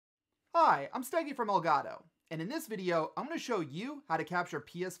Hi, I'm Steggy from Elgato, and in this video, I'm going to show you how to capture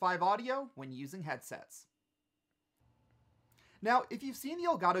PS5 audio when using headsets. Now, if you've seen the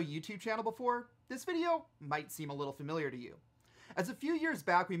Elgato YouTube channel before, this video might seem a little familiar to you, as a few years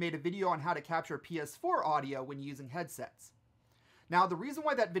back we made a video on how to capture PS4 audio when using headsets. Now, the reason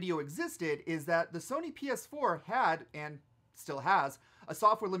why that video existed is that the Sony PS4 had, and still has, a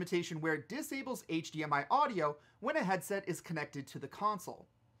software limitation where it disables HDMI audio when a headset is connected to the console.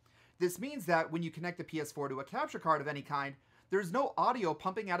 This means that when you connect the PS4 to a capture card of any kind, there's no audio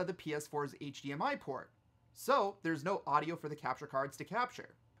pumping out of the PS4's HDMI port. So there's no audio for the capture cards to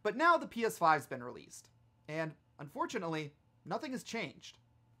capture. But now the PS5's been released, and unfortunately, nothing has changed.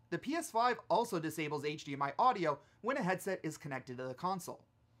 The PS5 also disables HDMI audio when a headset is connected to the console.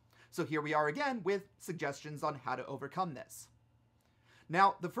 So here we are again with suggestions on how to overcome this.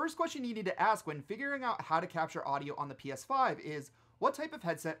 Now, the first question you need to ask when figuring out how to capture audio on the PS5 is, what type of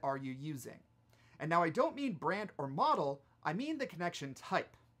headset are you using? And now I don't mean brand or model, I mean the connection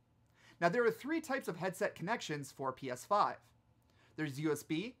type. Now there are three types of headset connections for PS5. There's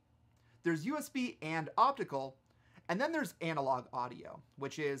USB and optical, and then there's analog audio,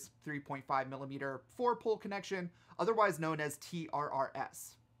 which is 3.5mm 4-pole connection, otherwise known as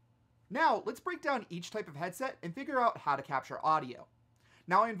TRRS. Now let's break down each type of headset and figure out how to capture audio.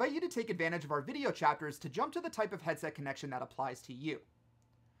 Now I invite you to take advantage of our video chapters to jump to the type of headset connection that applies to you.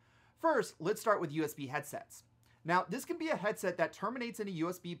 First, let's start with USB headsets. Now this can be a headset that terminates in a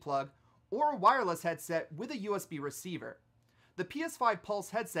USB plug or a wireless headset with a USB receiver. The PS5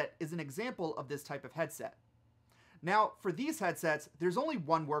 Pulse headset is an example of this type of headset. Now for these headsets, there's only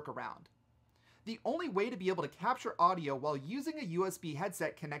one workaround. The only way to be able to capture audio while using a USB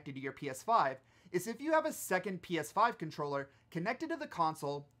headset connected to your PS5 is if you have a second PS5 controller connected to the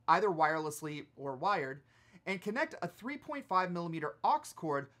console, either wirelessly or wired, and connect a 3.5mm aux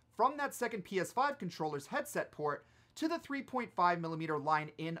cord from that second PS5 controller's headset port to the 3.5mm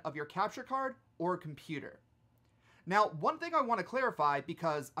line in of your capture card or computer. Now, one thing I want to clarify,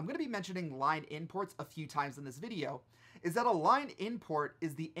 because I'm going to be mentioning line in ports a few times in this video, is that a line in port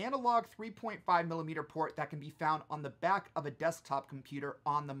is the analog 3.5mm port that can be found on the back of a desktop computer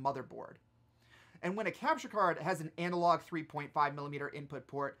on the motherboard. And when a capture card has an analog 3.5mm input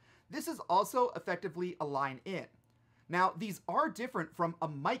port, this is also effectively a line in. Now, these are different from a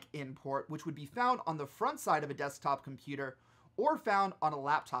mic in port, which would be found on the front side of a desktop computer or found on a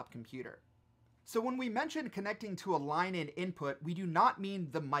laptop computer. So when we mention connecting to a line-in input, we do not mean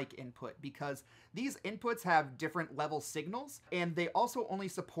the mic input, because these inputs have different level signals, and they also only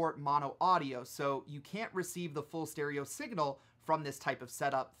support mono audio, so you can't receive the full stereo signal from this type of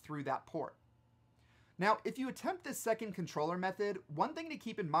setup through that port. Now, if you attempt this second controller method, one thing to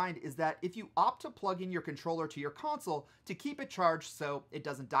keep in mind is that if you opt to plug in your controller to your console to keep it charged so it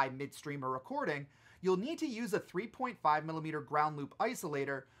doesn't die midstream or recording, you'll need to use a 3.5mm ground loop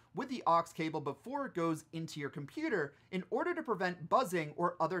isolator with the aux cable before it goes into your computer in order to prevent buzzing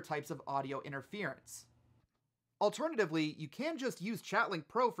or other types of audio interference. Alternatively, you can just use ChatLink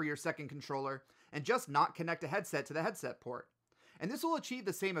Pro for your second controller and just not connect a headset to the headset port. And this will achieve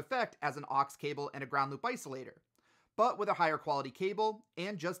the same effect as an aux cable and a ground loop isolator, but with a higher quality cable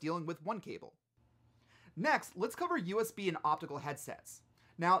and just dealing with one cable. Next, let's cover USB and optical headsets.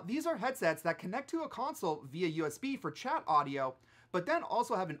 Now, these are headsets that connect to a console via USB for chat audio, but then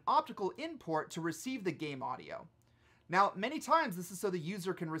also have an optical in port to receive the game audio. Now, many times this is so the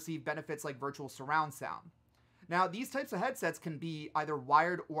user can receive benefits like virtual surround sound. Now, these types of headsets can be either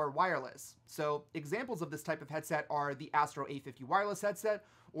wired or wireless. So examples of this type of headset are the Astro A50 wireless headset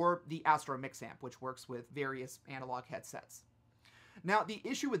or the Astro Mixamp, which works with various analog headsets. Now, the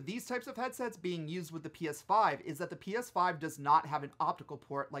issue with these types of headsets being used with the PS5 is that the PS5 does not have an optical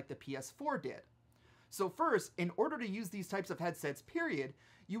port like the PS4 did. So first, in order to use these types of headsets, period,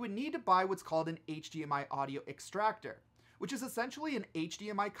 you would need to buy what's called an HDMI audio extractor, which is essentially an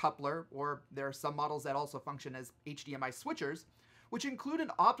HDMI coupler, or there are some models that also function as HDMI switchers, which include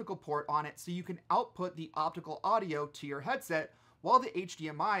an optical port on it so you can output the optical audio to your headset while the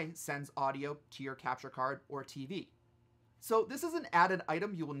HDMI sends audio to your capture card or TV. So this is an added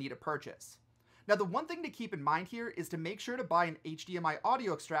item you will need to purchase. Now, the one thing to keep in mind here is to make sure to buy an HDMI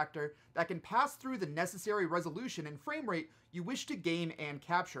audio extractor that can pass through the necessary resolution and frame rate you wish to game and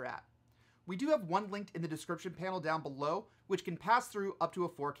capture at. We do have one linked in the description panel down below, which can pass through up to a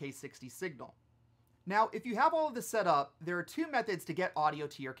 4K 60 signal. Now, if you have all of this set up, there are two methods to get audio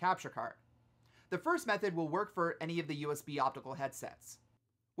to your capture card. The first method will work for any of the USB optical headsets.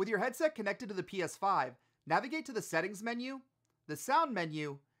 With your headset connected to the PS5, navigate to the Settings menu, the Sound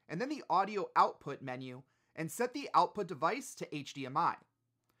menu, and then the Audio Output menu, and set the output device to HDMI.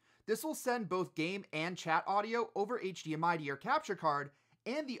 This will send both game and chat audio over HDMI to your capture card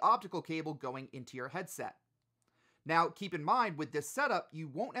and the optical cable going into your headset. Now, keep in mind, with this setup, you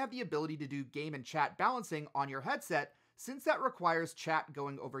won't have the ability to do game and chat balancing on your headset since that requires chat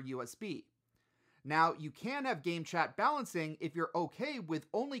going over USB. Now, you can have game chat balancing if you're okay with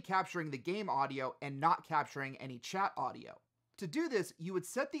only capturing the game audio and not capturing any chat audio. To do this, you would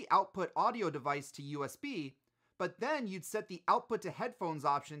set the output audio device to USB, but then you'd set the output to headphones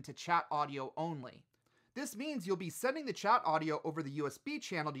option to chat audio only. This means you'll be sending the chat audio over the USB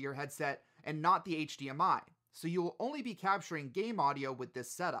channel to your headset and not the HDMI, so you will only be capturing game audio with this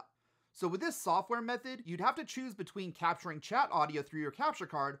setup. So with this software method, you'd have to choose between capturing chat audio through your capture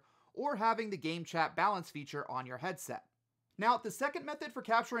card or having the game chat balance feature on your headset. Now, the second method for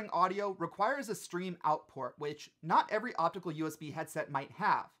capturing audio requires a stream out port, which not every optical USB headset might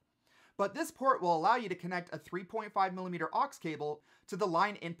have. But this port will allow you to connect a 3.5mm aux cable to the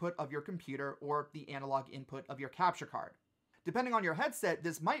line input of your computer or the analog input of your capture card. Depending on your headset,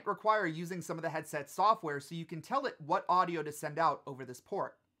 this might require using some of the headset software so you can tell it what audio to send out over this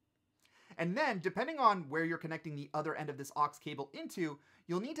port. And then, depending on where you're connecting the other end of this aux cable into,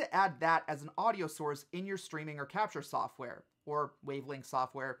 you'll need to add that as an audio source in your streaming or capture software, or wavelength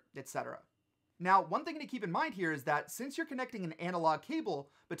software, etc. Now, one thing to keep in mind here is that since you're connecting an analog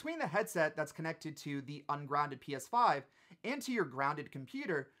cable between the headset that's connected to the ungrounded PS5 and to your grounded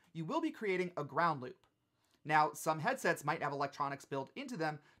computer, you will be creating a ground loop. Now, some headsets might have electronics built into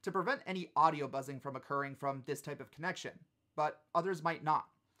them to prevent any audio buzzing from occurring from this type of connection, but others might not.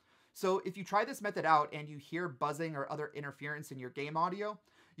 So if you try this method out and you hear buzzing or other interference in your game audio,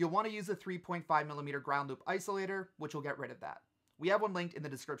 you'll want to use a 3.5mm ground loop isolator, which will get rid of that. We have one linked in the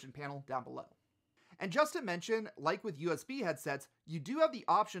description panel down below. And just to mention, like with USB headsets, you do have the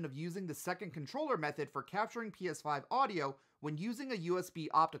option of using the second controller method for capturing PS5 audio when using a USB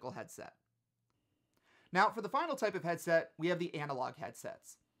optical headset. Now, for the final type of headset, we have the analog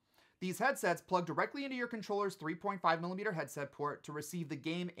headsets. These headsets plug directly into your controller's 3.5mm headset port to receive the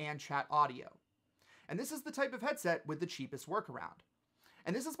game and chat audio. And this is the type of headset with the cheapest workaround.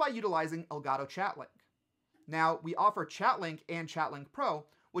 And this is by utilizing Elgato ChatLink. Now, we offer ChatLink and ChatLink Pro,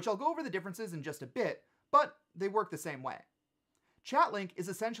 which I'll go over the differences in just a bit, but they work the same way. ChatLink is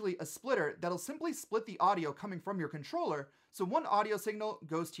essentially a splitter that'll simply split the audio coming from your controller, so one audio signal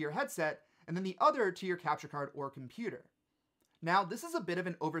goes to your headset, and then the other to your capture card or computer. Now, this is a bit of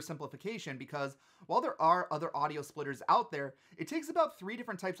an oversimplification because while there are other audio splitters out there, it takes about 3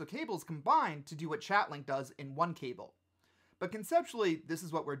 different types of cables combined to do what ChatLink does in one cable. But conceptually, this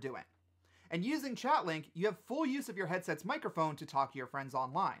is what we're doing. And using ChatLink, you have full use of your headset's microphone to talk to your friends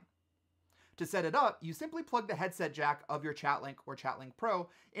online. To set it up, you simply plug the headset jack of your ChatLink or ChatLink Pro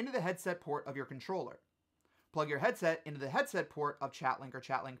into the headset port of your controller. Plug your headset into the headset port of ChatLink or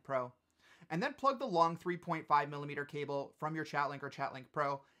ChatLink Pro, and then plug the long 3.5mm cable from your ChatLink or ChatLink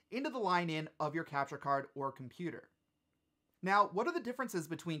Pro into the line-in of your capture card or computer. Now, what are the differences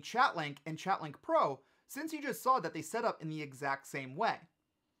between ChatLink and ChatLink Pro, since you just saw that they set up in the exact same way?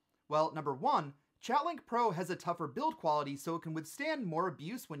 Well, number one, ChatLink Pro has a tougher build quality so it can withstand more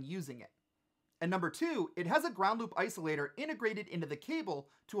abuse when using it. And number two, it has a ground loop isolator integrated into the cable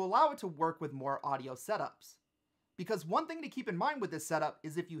to allow it to work with more audio setups. Because one thing to keep in mind with this setup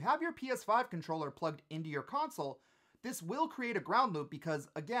is if you have your PS5 controller plugged into your console, this will create a ground loop because,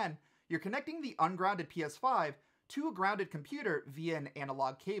 again, you're connecting the ungrounded PS5 to a grounded computer via an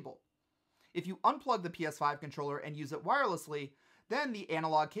analog cable. If you unplug the PS5 controller and use it wirelessly, then the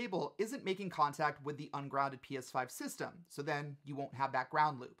analog cable isn't making contact with the ungrounded PS5 system, so then you won't have that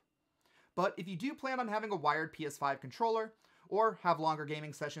ground loop. But if you do plan on having a wired PS5 controller, or have longer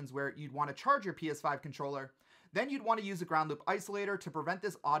gaming sessions where you'd want to charge your PS5 controller, then you'd want to use a ground loop isolator to prevent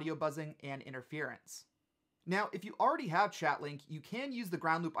this audio buzzing and interference. Now, if you already have ChatLink, you can use the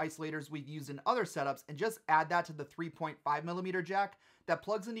ground loop isolators we've used in other setups and just add that to the 3.5mm jack that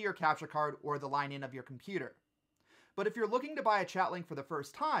plugs into your capture card or the line-in of your computer. But if you're looking to buy a ChatLink for the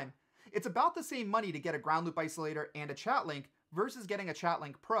first time, it's about the same money to get a ground loop isolator and a ChatLink versus getting a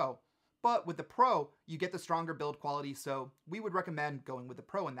ChatLink Pro, but with the Pro, you get the stronger build quality, so we would recommend going with the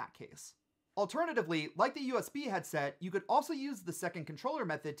Pro in that case. Alternatively, like the USB headset, you could also use the second controller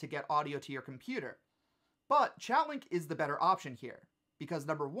method to get audio to your computer. But ChatLink is the better option here, because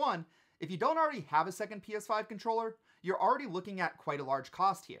number one, if you don't already have a second PS5 controller, you're already looking at quite a large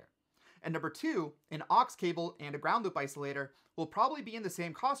cost here. And number two, an aux cable and a ground loop isolator will probably be in the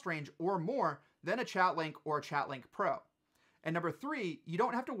same cost range or more than a ChatLink or a ChatLink Pro. And number three, you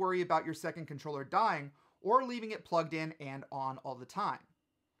don't have to worry about your second controller dying or leaving it plugged in and on all the time.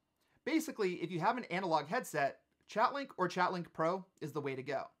 Basically, if you have an analog headset, ChatLink or ChatLink Pro is the way to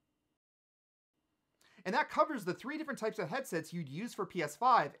go. And that covers the 3 different types of headsets you'd use for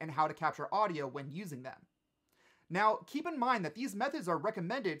PS5 and how to capture audio when using them. Now, keep in mind that these methods are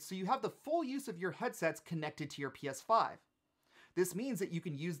recommended so you have the full use of your headsets connected to your PS5. This means that you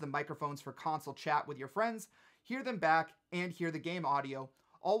can use the microphones for console chat with your friends, hear them back, and hear the game audio,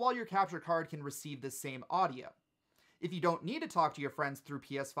 all while your capture card can receive the same audio. If you don't need to talk to your friends through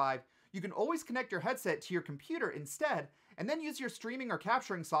PS5, you can always connect your headset to your computer instead, and then use your streaming or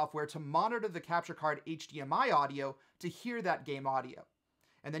capturing software to monitor the capture card HDMI audio to hear that game audio.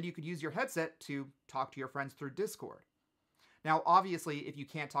 And then you could use your headset to talk to your friends through Discord. Now, obviously, if you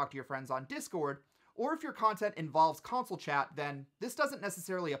can't talk to your friends on Discord, or if your content involves console chat, then this doesn't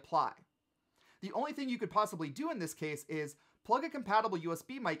necessarily apply. The only thing you could possibly do in this case is plug a compatible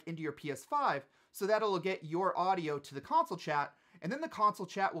USB mic into your PS5 so that it'll get your audio to the console chat, and then the console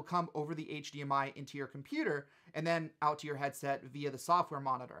chat will come over the HDMI into your computer and then out to your headset via the software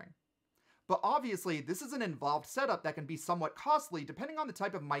monitoring. But obviously, this is an involved setup that can be somewhat costly depending on the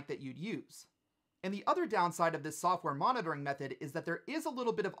type of mic that you'd use. And the other downside of this software monitoring method is that there is a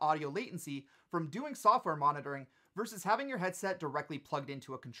little bit of audio latency from doing software monitoring versus having your headset directly plugged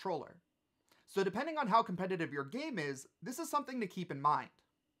into a controller. So depending on how competitive your game is, this is something to keep in mind.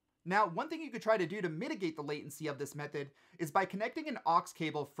 Now, one thing you could try to do to mitigate the latency of this method is by connecting an aux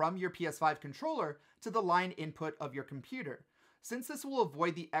cable from your PS5 controller to the line input of your computer, since this will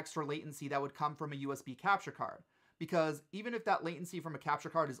avoid the extra latency that would come from a USB capture card, because even if that latency for a capture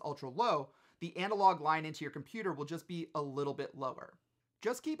card is ultra low, the analog line into your computer will just be a little bit lower.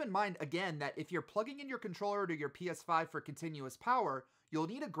 Just keep in mind again that if you're plugging in your controller to your PS5 for continuous power, you'll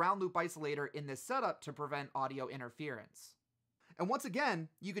need a ground loop isolator in this setup to prevent audio interference. And once again,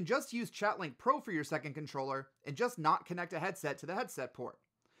 you can just use ChatLink Pro for your second controller and just not connect a headset to the headset port.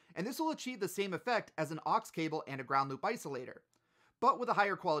 And this will achieve the same effect as an aux cable and a ground loop isolator, but with a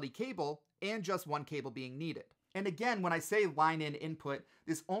higher quality cable and just one cable being needed. And again, when I say line in input,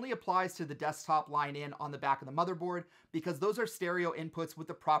 this only applies to the desktop line in on the back of the motherboard because those are stereo inputs with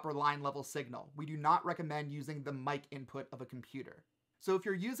the proper line level signal. We do not recommend using the mic input of a computer. So if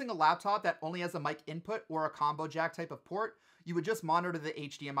you're using a laptop that only has a mic input or a combo jack type of port, you would just monitor the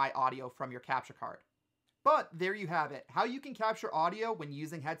HDMI audio from your capture card. But there you have it, how you can capture audio when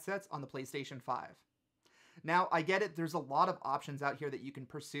using headsets on the PlayStation 5. Now, I get it, there's a lot of options out here that you can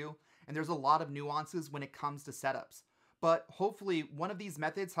pursue, and there's a lot of nuances when it comes to setups. But hopefully, one of these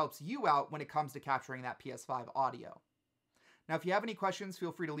methods helps you out when it comes to capturing that PS5 audio. Now, if you have any questions,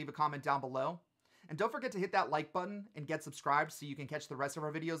 feel free to leave a comment down below. And don't forget to hit that like button and get subscribed so you can catch the rest of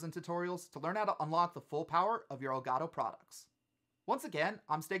our videos and tutorials to learn how to unlock the full power of your Elgato products. Once again,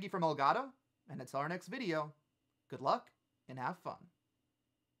 I'm Steggy from Elgato, and until our next video, good luck and have fun.